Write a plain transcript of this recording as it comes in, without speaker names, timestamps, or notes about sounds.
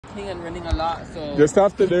walking and running a lot. So just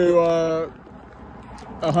have to do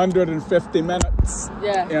 150 minutes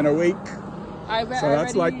in a week. So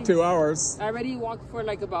that's like 2 hours. I already walked for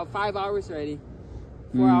like about 5 hours already.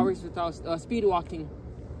 4 hours without speed walking.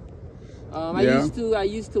 I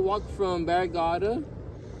used to walk from Barrigada,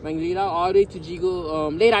 Manglita, all the way to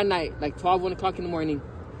Jigo late at night, like 12, 1 o'clock in the morning.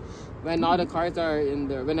 When all the cars are in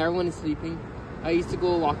there, when everyone is sleeping. I used to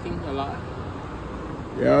go walking a lot.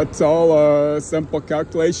 Yeah, it's all a simple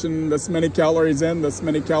calculation. This many calories in, this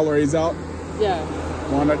many calories out. Yeah.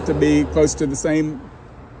 Want it to be close to the same.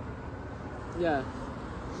 Yeah.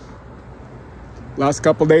 Last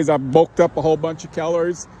couple of days I bulked up a whole bunch of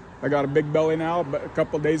calories. I got a big belly now, but a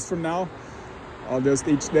couple of days from now I'll just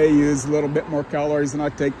each day use a little bit more calories than I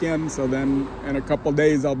take in, so then in a couple of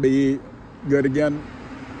days I'll be good again.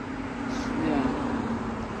 Yeah.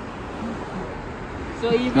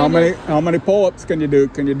 So even how many pull-ups can you do?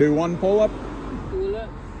 Can you do 1 pull-up? Pull-ups?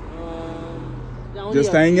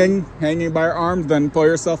 Just hanging by your arms, then pull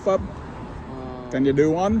yourself up? Can you do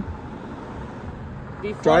 1?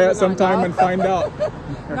 Try it sometime and find out.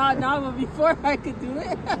 Not now, but before I could do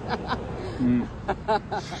it.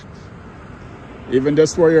 Even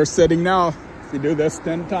just where you're sitting now, if you do this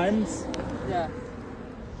 10 times. Yeah.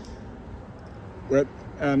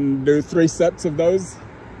 And do 3 sets of those,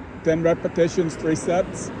 10 repetitions, 3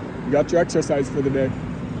 sets, you got your exercise for the day.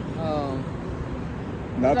 Oh.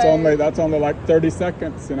 That's only like 30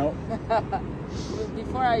 seconds, you know.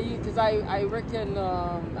 Before because I work in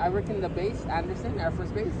the base, Anderson Air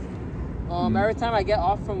Force Base. Every time I get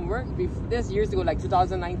off from work, this years ago, like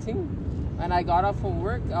 2019, when I got off from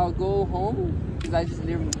work, I'll go home because I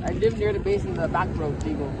lived near the base in the back road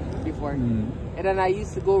before, and then I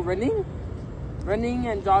used to go running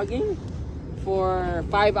and jogging for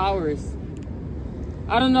 5 hours.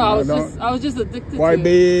 I don't know. I was just addicted. Why to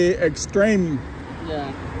be extreme?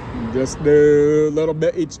 Yeah. Just do a little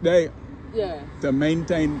bit each day. Yeah. To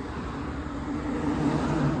maintain.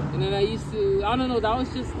 And then I used to, I don't know, that was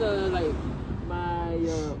just like my,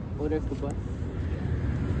 oh, there's the bus.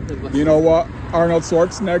 You know what Arnold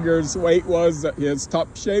Schwarzenegger's weight was at his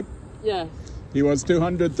top shape? Yeah. He was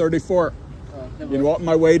 234. You know what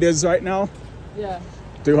my weight is right now? Yeah.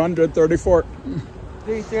 234.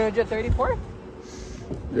 334?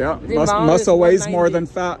 Yeah. Muscle weighs more than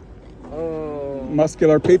fat. Oh.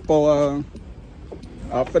 Muscular people,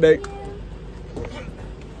 up to date.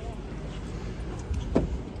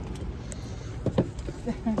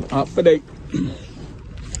 Up to date.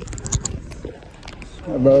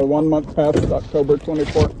 About 1 month past October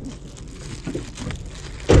 24th.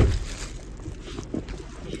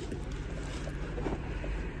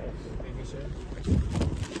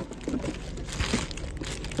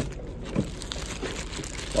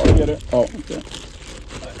 I'll get it. Oh, okay.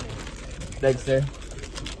 Thanks, sir.